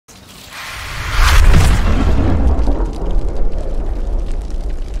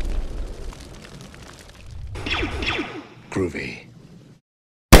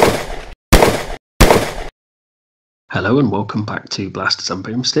Hello and welcome back to Blasters and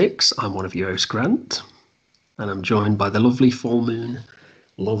Boomsticks. I'm one of your hosts, Grant, and I'm joined by the lovely full moon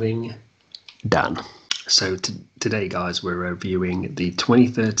loving Dan. So today, guys, we're reviewing the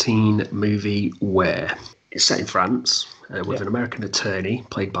 2013 movie Where. It's set in France with an American attorney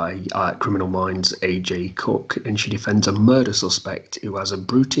played by Criminal Minds A.J. Cook, and she defends a murder suspect who has a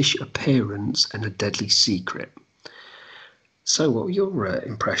brutish appearance and a deadly secret. So, what were your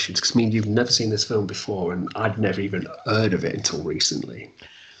impressions? Because you've never seen this film before, and I'd never even heard of it until recently.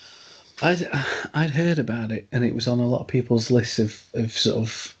 I'd heard about it, and it was on a lot of people's lists of sort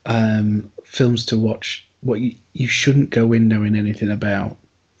of films to watch. What you shouldn't go in knowing anything about.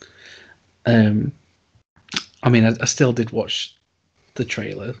 I still did watch the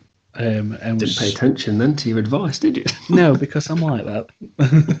trailer. And Didn't pay attention then to your advice, did you? No, because I'm like that.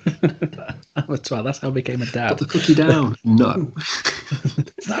 I'm a twat. That's how I became a dad. Put the cookie down. No.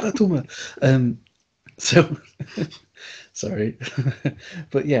 It's not a tumor. So, sorry.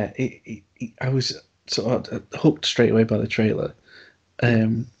 But yeah, I was sort of hooked straight away by the trailer.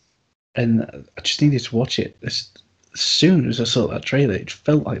 And I just needed to watch it. As soon as I saw that trailer, it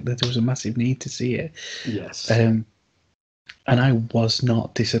felt like that there was a massive need to see it. Yes. And I was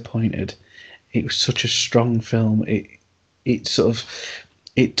not disappointed. It was such a strong film. It sort of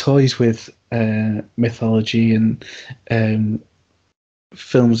toys with mythology and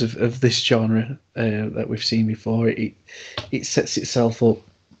films of this genre that we've seen before. It sets itself up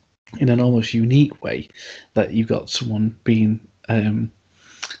in an almost unique way that you've got someone being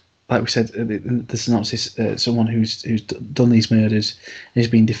like we said in the synopsis, someone who's done these murders and is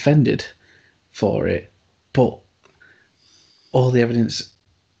being defended for it, but all the evidence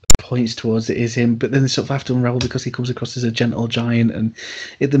points towards it is him, but then they sort of have to unravel because he comes across as a gentle giant, and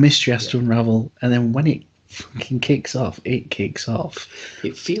the mystery has to unravel, and then when it fucking kicks off, it kicks off.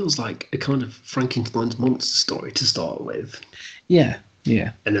 It feels like a kind of Frankenstein's monster story to start with. Yeah.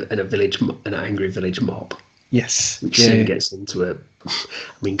 And an angry village mob. Yes. Which soon gets into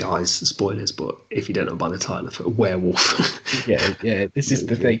guys, spoilers, but if you don't know by the title of it, a werewolf. yeah. This is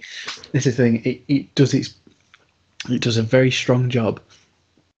the thing. It does a very strong job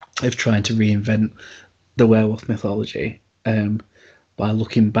of trying to reinvent the werewolf mythology by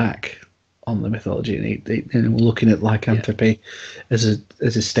looking back on the mythology and looking at lycanthropy as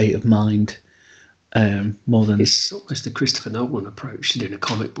a state of mind more than... It's almost the Christopher Nolan approach to doing a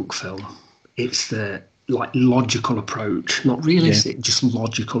comic book film. It's the logical approach, not realistic, just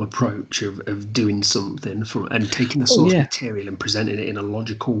logical approach of doing something and taking the source material and presenting it in a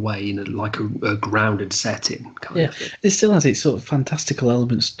logical way in a grounded setting. Kind of thing. It still has its sort of fantastical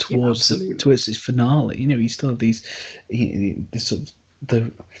elements towards its finale. You still have these sort of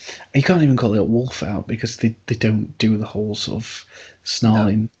you can't even call it a wolf out because they don't do the whole sort of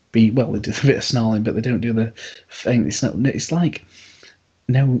snarling beat. Well, they do a bit of snarling, but they don't do the thing. It's like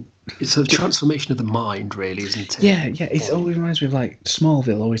no. It's a transformation of the mind, really, isn't it? Yeah. It always reminds me of like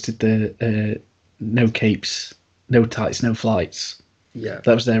Smallville always did the no capes, no tights, no flights. Yeah,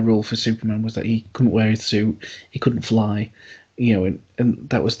 that was their rule for Superman, was that he couldn't wear his suit, he couldn't fly, and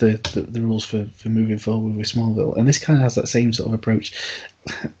that was the rules for moving forward with Smallville. And this kind of has that same sort of approach,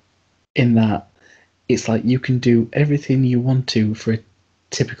 in that it's like you can do everything you want to for a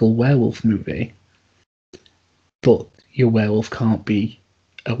typical werewolf movie, but your werewolf can't be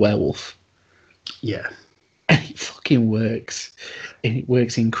a werewolf. Yeah. And it fucking works. And it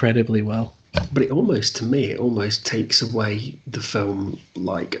works incredibly well. But to me, it almost takes away the film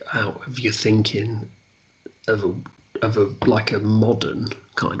out of your thinking of a modern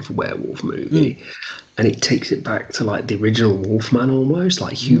kind of werewolf movie. And it takes it back to the original Wolfman, almost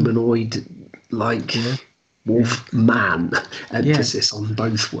humanoid, wolf man. Emphasis on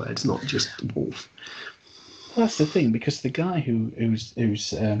both words, not just wolf. Well, that's the thing, because the guy who's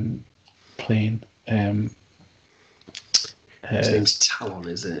playing his name's Talon,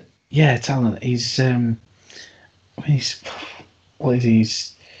 is it? Yeah, Talon. He's what is he?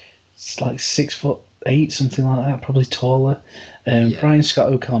 He's like 6'8", something like that, probably taller. Brian Scott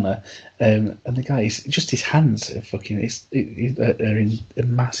O'Connor, and the guy, just his hands are fucking are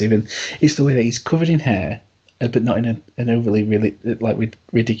massive, and it's the way that he's covered in hair, but not in an overly really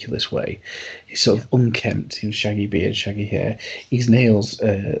ridiculous way. He's sort of unkempt, shaggy beard, shaggy hair. His nails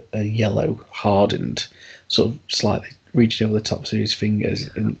are yellow, hardened, sort of slightly reached over the tops of his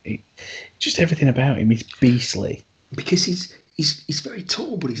fingers, and just everything about him is beastly. Because he's very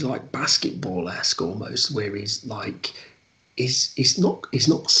tall, but he's like basketball-esque almost, where he's not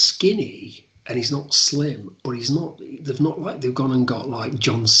skinny. And he's not slim, but they've gone and got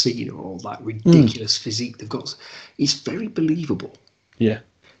John Cena or all that ridiculous physique they've got. It's very believable. Yeah.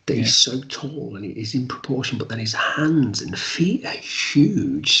 that he's so tall and he's in proportion, but then his hands and feet are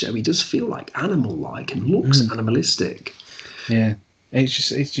huge, so he does feel like animal-like and looks animalistic. Yeah, it's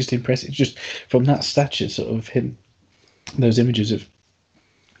just impressive. Just from that stature, sort of him, those images of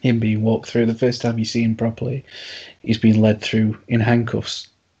him being walked through. The first time you see him properly, he's being led through in handcuffs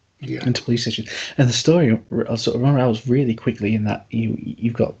into police station. And the story sort of unravels really quickly in that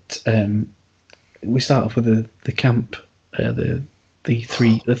you've got we start off with the camp, the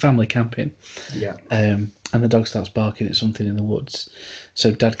family camping. Yeah. And the dog starts barking at something in the woods.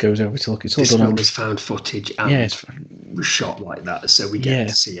 So Dad goes over to look. It's all this done film on. is found footage and shot like that, so we get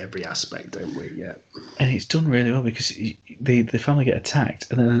to see every aspect, don't we? Yeah. And it's done really well because the family get attacked,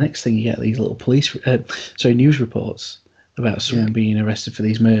 and then the next thing you get these little news reports about someone being arrested for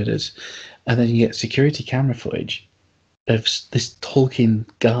these murders, and then you get security camera footage of this hulking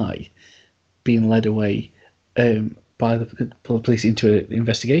guy being led away by the police into an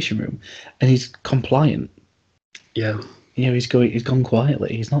investigation room, and he's compliant. Yeah. He's gone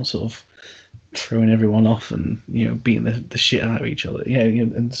quietly. He's not sort of throwing everyone off and beating the shit out of each other.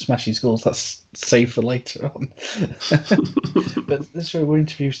 And smashing skulls. That's saved for later on. But that's where we're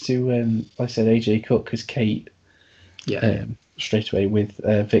introduced to, like I said, AJ Cook as Kate. Yeah. Straight away with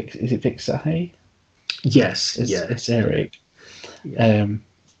Vic. Is it Vic Sahay? Yes. It's Eric. Yeah.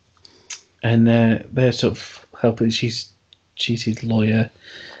 And they're sort of helping. She's his lawyer.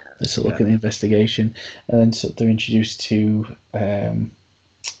 They're sort of looking at the investigation, and then sort of they're introduced to.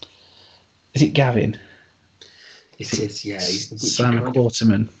 Is it Gavin? It is. Yeah. Simon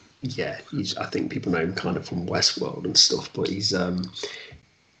Quarterman. Yeah, I think people know him kind of from Westworld and stuff, but he's an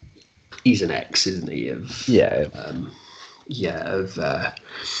ex, isn't he? Of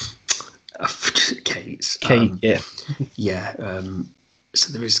Kate's. Kate,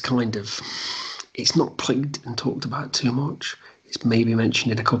 So there is kind of, it's not played and talked about too much. It's maybe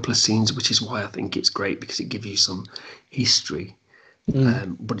mentioned in a couple of scenes, which is why I think it's great, because it gives you some history,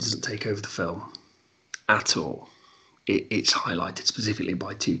 but it doesn't take over the film at all. It's highlighted specifically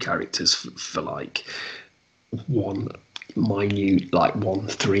by two characters for like one minute, like 1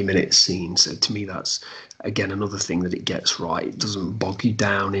 3-minute scene. So to me, that's again another thing that it gets right. It doesn't bog you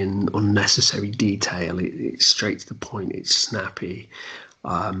down in unnecessary detail. It's straight to the point. It's snappy,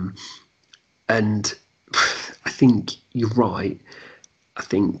 and I think you're right. I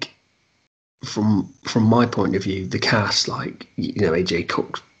think from my point of view, the cast, like AJ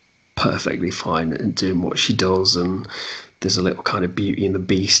Cook's perfectly fine and doing what she does, and there's a little kind of Beauty and the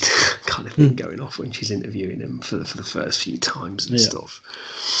Beast kind of thing going off when she's interviewing him for the first few times and stuff.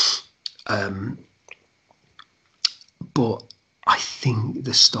 But I think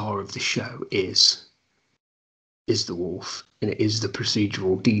the star of the show is the wolf, and it is the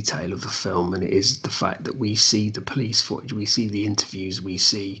procedural detail of the film, and it is the fact that we see the police footage, we see the interviews,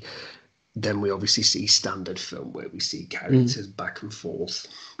 then we obviously see standard film where we see characters back and forth,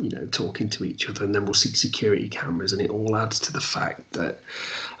 talking to each other, and then we'll see security cameras, and it all adds to the fact that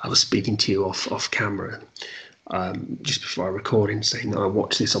I was speaking to you off camera just before I recorded, saying that I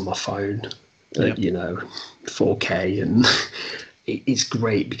watched this on my phone, 4K, and it's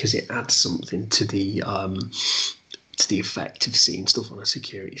great because it adds something to the effect of seeing stuff on a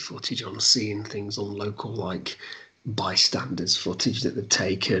security footage, on seeing things on local like bystanders footage that they've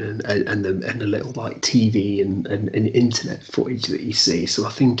taken, and the little like TV and internet footage that you see. So I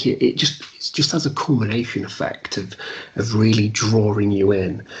think it just has a culmination effect of really drawing you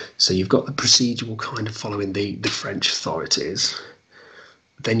in. So you've got the procedural kind of following the French authorities,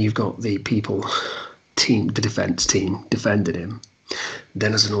 then you've got the the defence team defending him.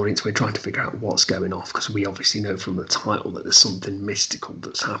 Then as an audience, we're trying to figure out what's going on, because we obviously know from the title that there's something mystical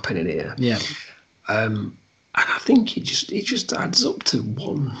that's happening here. Yeah. And I think it just adds up to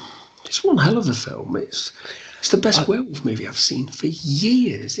one hell of a film. It's the best werewolf movie I've seen for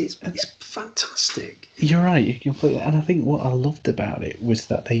years. It's fantastic. You're right, you completely. And I think what I loved about it was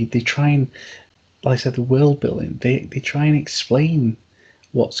that they try and, like I said, the world building. They try and explain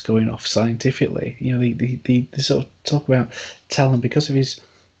what's going off scientifically. They sort of talk about talent because of they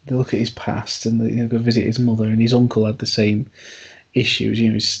look at his past, and they go visit his mother, and his uncle had the same issues. He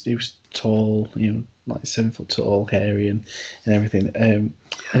was tall, like 7 foot tall, hairy, and everything. And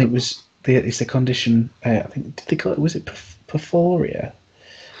it's the condition. I think, did they call it? Was it porphyria?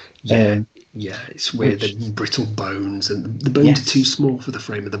 Yeah. It's where the brittle bones and the bones are too small for the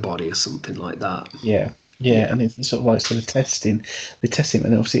frame of the body, or something like that. Yeah, and it's sort of like the testing,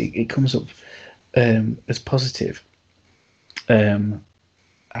 and obviously it comes up as positive.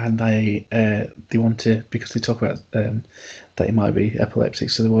 And they want to, because they talk about that he might be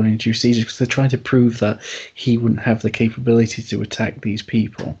epileptic, so they want to induce seizures because they're trying to prove that he wouldn't have the capability to attack these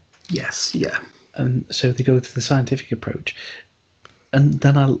people. Yes, yeah. And so they go to the scientific approach. And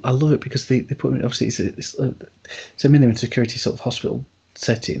then I love it because they put in, obviously it's a minimum security sort of hospital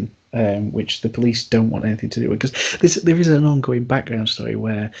setting, which the police don't want anything to do with, because there is an ongoing background story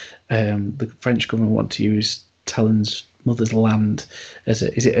where the French government want to use Talon's mother's land as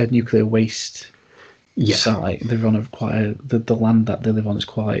is it a nuclear waste Yeah. site. They're on the land that they live on is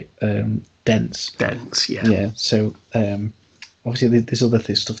quite dense. Dense, yeah. Yeah, so obviously there's other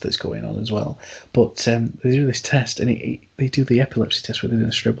stuff that's going on as well. But they do this test, and they do the epilepsy test where they're doing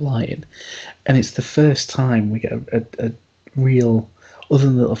a strobe lighting, and it's the first time we get a real, other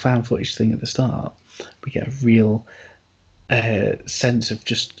than the little fan footage thing at the start, we get a real sense of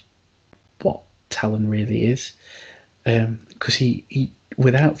just what Talon really is, because he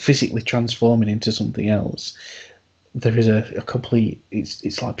without physically transforming into something else, there is a complete,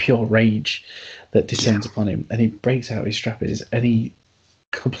 it's like pure rage that descends upon him, and he breaks out his strappers and he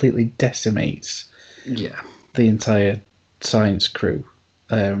completely decimates the entire science crew,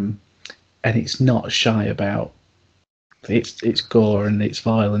 and it's not shy about its gore and its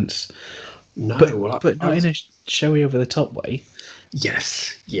violence, but not in a showy over the top way.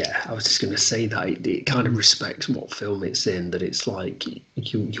 Yes, yeah. I was just going to say that it kind of respects what film it's in. That it's like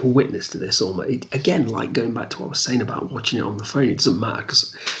you're witness to this almost. Again, like going back to what I was saying about watching it on the phone, it doesn't matter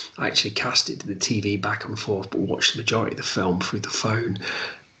because I actually cast it to the TV back and forth, but watched the majority of the film through the phone,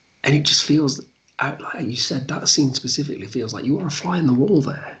 and it just feels, like you said, that scene specifically feels like you are a fly in the wall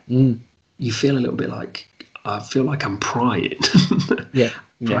there. You feel a little bit like, I feel like I'm prying,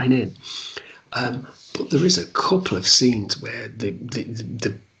 prying in. But there is a couple of scenes where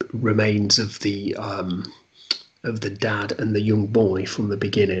the remains of the dad and the young boy from the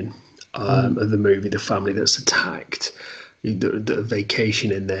beginning of the movie, the family that's attacked, the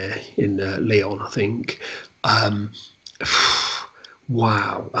vacation in there in Leon, I think.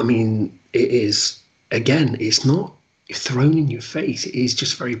 Wow, I mean, it is, again, it's not thrown in your face. It is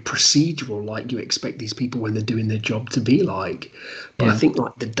just very procedural, like you expect these people when they're doing their job to be like. But I think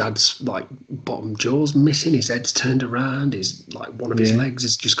like the dad's like bottom jaw's missing, his head's turned around, his like one of his legs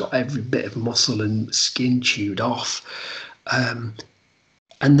has just got every bit of muscle and skin chewed off. And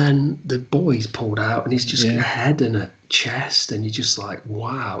then the boy's pulled out and he's just got a head and a chest, and you're just like,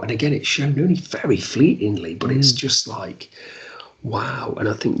 wow. And again, it's shown only very fleetingly, but it's just like, wow. And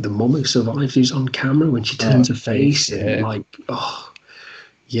I think the mum who survives, who's on camera when she turns her face, and like,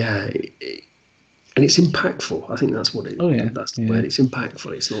 and it's impactful. I think that's what it. That's the word. It's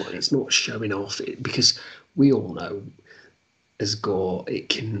impactful. It's not showing off it, because we all know, as gore,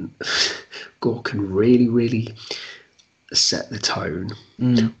 gore can really, really set the tone,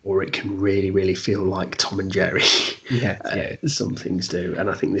 or it can really, really feel like Tom and Jerry. Some things do, and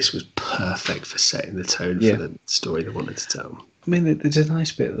I think this was perfect for setting the tone for the story they wanted to tell. I mean, there's a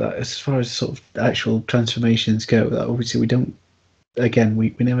nice bit that, as far as sort of actual transformations go, that obviously we don't. Again,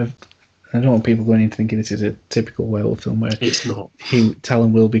 we never. I don't want people going into thinking this is a typical werewolf film where it's not.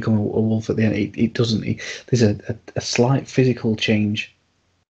 Talon will become a wolf at the end. It doesn't. There's a slight physical change,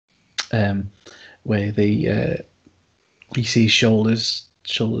 where you see his shoulders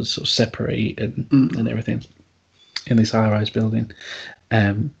sort of separate and everything in this high-rise building,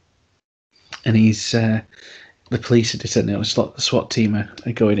 and he's. The police are descending on the SWAT team are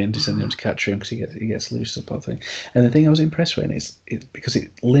going in, descending on to capture him because he gets loose up on thing. And the thing I was impressed with is because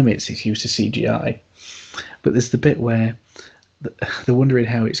it limits its use of CGI, but there's the bit where they're wondering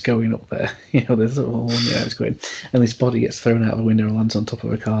how it's going up there. They're sort of wondering how it's going, and this body gets thrown out the window and lands on top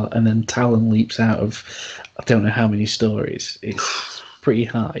of a car, and then Talon leaps out of, I don't know how many stories. It's pretty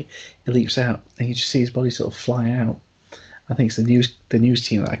high. He leaps out, and you just see his body sort of fly out. I think it's the news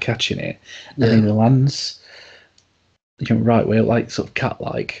team that are catching it, and then he lands. Right where, like sort of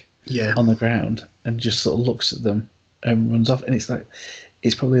cat-like, on the ground, and just sort of looks at them and runs off. And it's like,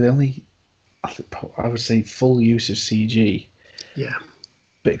 it's probably the only, I would say, full use of CG. Yeah.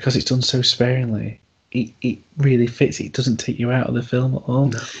 But because it's done so sparingly, it really fits. It doesn't take you out of the film at all.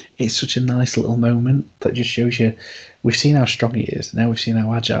 No. It's such a nice little moment that just shows you. We've seen how strong he is. Now we've seen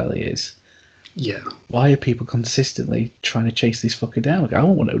how agile he is. Yeah. Why are people consistently trying to chase this fucker down? Like, I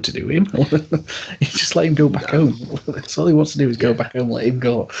don't want to know what to do with him. You just let him go back home. That's all he wants to do is go back home, let him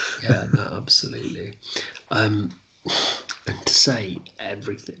go. Yeah, no, absolutely. And to say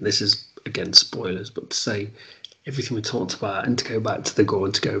everything, this is, again, spoilers, but to say everything we talked about, and to go back to the gore,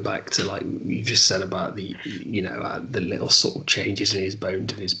 and to go back to, like you just said about the, the little sort of changes in his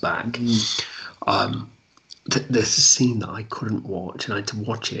bones and his back. There's a scene that I couldn't watch, and I had to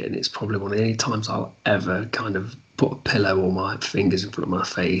watch it, and it's probably one of the only times I'll ever kind of put a pillow or my fingers in front of my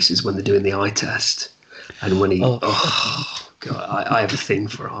face is when they're doing the eye test. And when he, Oh, oh god, I have a thing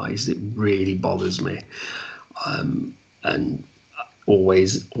for eyes. It really bothers me, and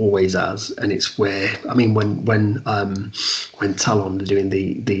always has. And it's where, I mean, when Talon are doing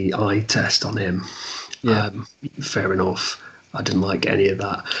the eye test on him, yeah, fair enough. I didn't like any of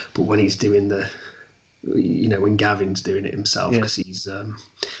that. But when he's doing when Gavin's doing it himself, yeah, because he's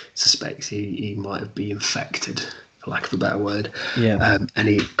suspects he might have been infected, for lack of a better word, yeah, and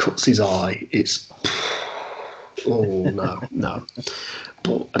he cuts his eye. It's oh no, no.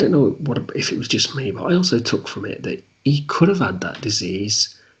 But I don't know what if it was just me, but I also took from it that he could have had that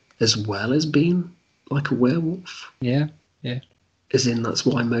disease as well as being like a werewolf. yeah, yeah, As in, that's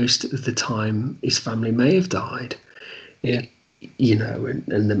why most of the time his family may have died. yeah,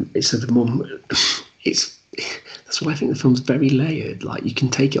 So the mum, it's that's why I think the film's very layered. Like, you can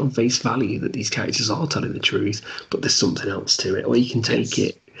take it on face value that these characters are telling the truth, but there's something else to it, or you can take yes,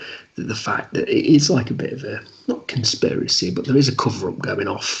 it that the fact that it is like a bit of a, not conspiracy, but there is a cover up going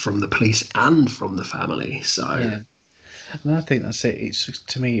off from the police and from the family. So yeah. And I think that's it. It's,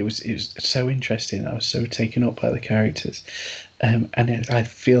 to me, it was so interesting. I was so taken up by the characters, I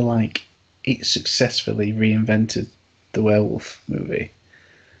feel like it successfully reinvented the werewolf movie.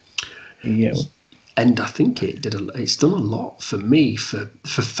 Yeah, and I think it's done a lot for me for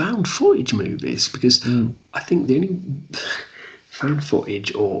found footage movies, because mm, I think the only found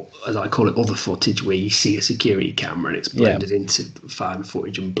footage, or as I call it, other footage, where you see a security camera and it's yeah, blended into found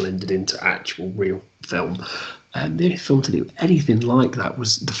footage and blended into actual real film. And the only film to do anything like that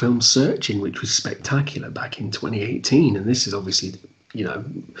was the film Searching, which was spectacular back in 2018, and this is obviously,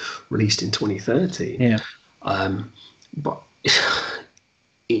 released in 2013. yeah, But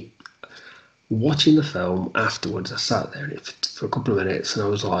it, watching the film afterwards, I sat there and for a couple of minutes, and I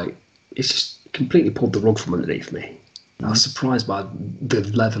was like, it's just completely pulled the rug from underneath me. I mm, was surprised by the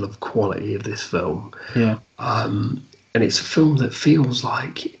level of quality of this film. yeah, And it's a film that feels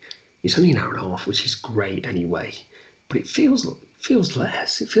like it's only an hour and a half, which is great anyway. But it feels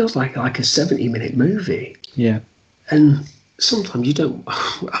less. It feels like a 70-minute movie. yeah, And sometimes you don't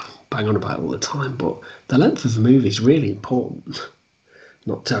bang on about it all the time, but the length of the movie is really important.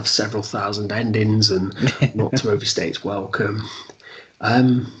 Not to have several thousand endings and not to overstay its welcome.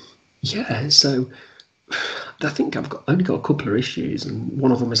 Yeah, so I think only got a couple of issues, and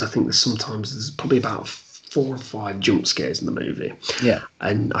one of them is I think there's probably about 4 or 5 jump scares in the movie, yeah,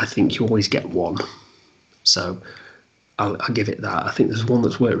 and I think you always get one. So I'll give it that. I think there's one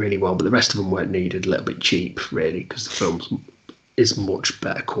that's worked really well, but the rest of them weren't needed. A little bit cheap, really, because the film is much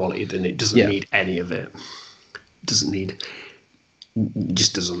better quality than it doesn't yeah, need any of it. It doesn't need.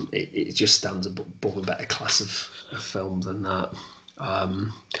 Just doesn't. It just stands above a better class of film than that.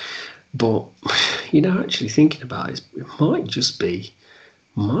 But actually thinking about it might just be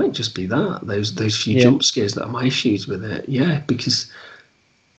that those few yeah, jump scares that are my issues with it. Yeah, because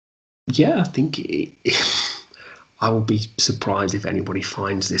I think I will be surprised if anybody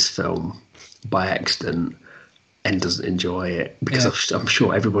finds this film by accident and doesn't enjoy it, because yeah, I'm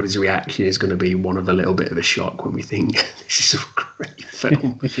sure everybody's reaction is going to be one of a little bit of a shock when we think this is a great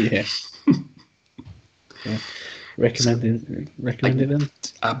film. yeah, yeah. So Recommended I them.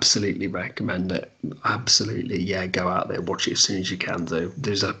 absolutely recommend it. Absolutely, yeah. Go out there, watch it as soon as you can. Though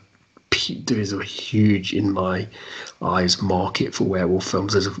there is a huge, in my eyes, market for werewolf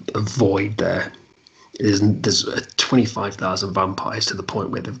films. There's a void there. There's 25,000 vampires to the point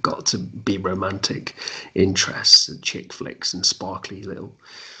where they've got to be romantic interests and chick flicks and sparkly little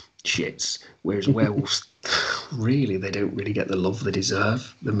shits. Whereas werewolves, really, they don't really get the love they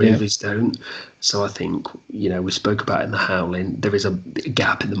deserve. The Yeah, movies don't. So I think, we spoke about in The Howling, there is a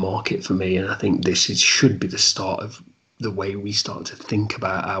gap in the market for me, and I think should be the start of the way we start to think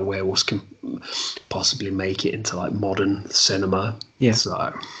about how werewolves can possibly make it into like modern cinema. yeah.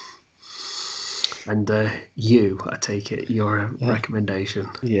 So, and I take it, your recommendation.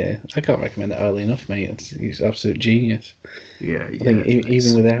 Yeah, I can't recommend it highly enough, mate. It's absolute genius. Yeah, I think yeah, even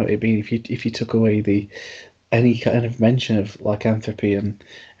it's without it being, if you took away the any kind of mention of lycanthropy and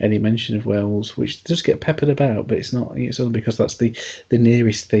any mention of werewolves, which does get peppered about, but it's not. It's only because that's the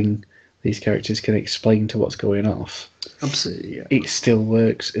nearest thing these characters can explain to what's going off. absolutely, yeah. It still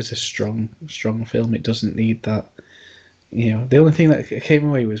works as a strong film. It doesn't need that. The only thing that came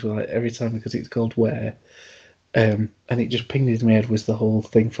away was like every time, because it's called Where, and it just pinged into my head, was the whole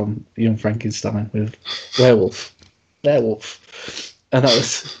thing from Young Frankenstein with werewolf, werewolf, and that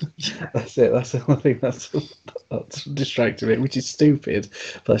was that's it. That's the only thing that's distracted me, which is stupid,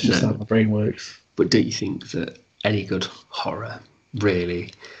 but that's just how No, my brain works. but don't you think that any good horror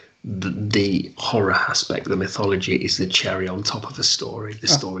really the horror aspect, the mythology, is the cherry on top of a story. The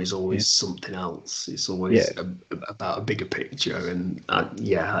story is always yeah. something else. It's Yeah. always about a bigger picture. And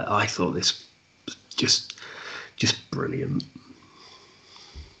yeah, I thought this just brilliant.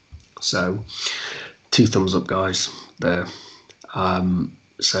 So 2 thumbs up, guys. There.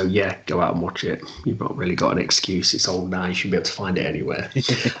 So yeah, go out and watch it. You've not really got an excuse. It's old now. You should be able to find it anywhere.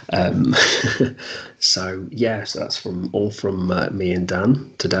 um, so yeah, so that's from me and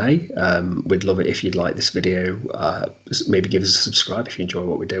Dan today. We'd love it if you'd like this video. Maybe give us a subscribe if you enjoy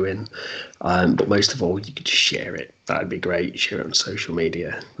what we're doing. But most of all, you could just share it. That'd be great. Share it on social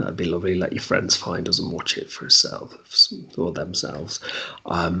media. That'd be lovely. Let your friends find us and watch it for themselves or themselves.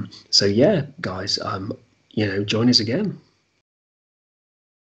 So yeah, guys. Join us again.